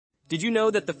Did you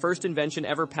know that the first invention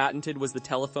ever patented was the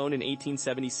telephone in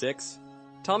 1876?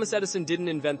 Thomas Edison didn't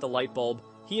invent the light bulb,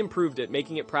 he improved it,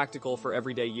 making it practical for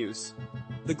everyday use.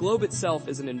 The globe itself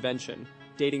is an invention,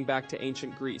 dating back to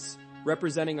ancient Greece,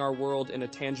 representing our world in a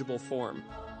tangible form.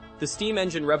 The steam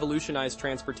engine revolutionized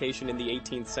transportation in the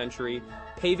 18th century,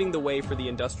 paving the way for the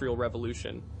Industrial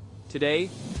Revolution. Today,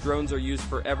 drones are used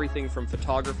for everything from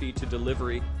photography to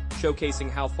delivery,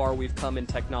 showcasing how far we've come in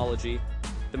technology.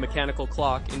 The mechanical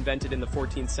clock, invented in the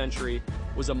 14th century,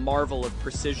 was a marvel of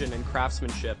precision and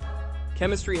craftsmanship.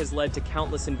 Chemistry has led to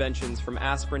countless inventions, from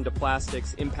aspirin to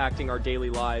plastics, impacting our daily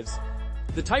lives.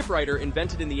 The typewriter,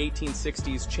 invented in the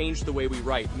 1860s, changed the way we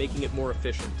write, making it more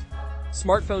efficient.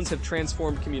 Smartphones have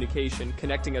transformed communication,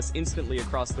 connecting us instantly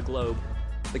across the globe.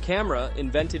 The camera,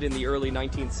 invented in the early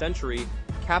 19th century,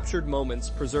 captured moments,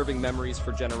 preserving memories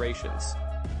for generations.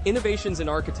 Innovations in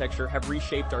architecture have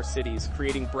reshaped our cities,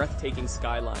 creating breathtaking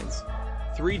skylines.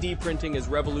 3D printing is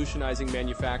revolutionizing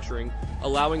manufacturing,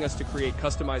 allowing us to create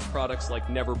customized products like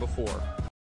never before.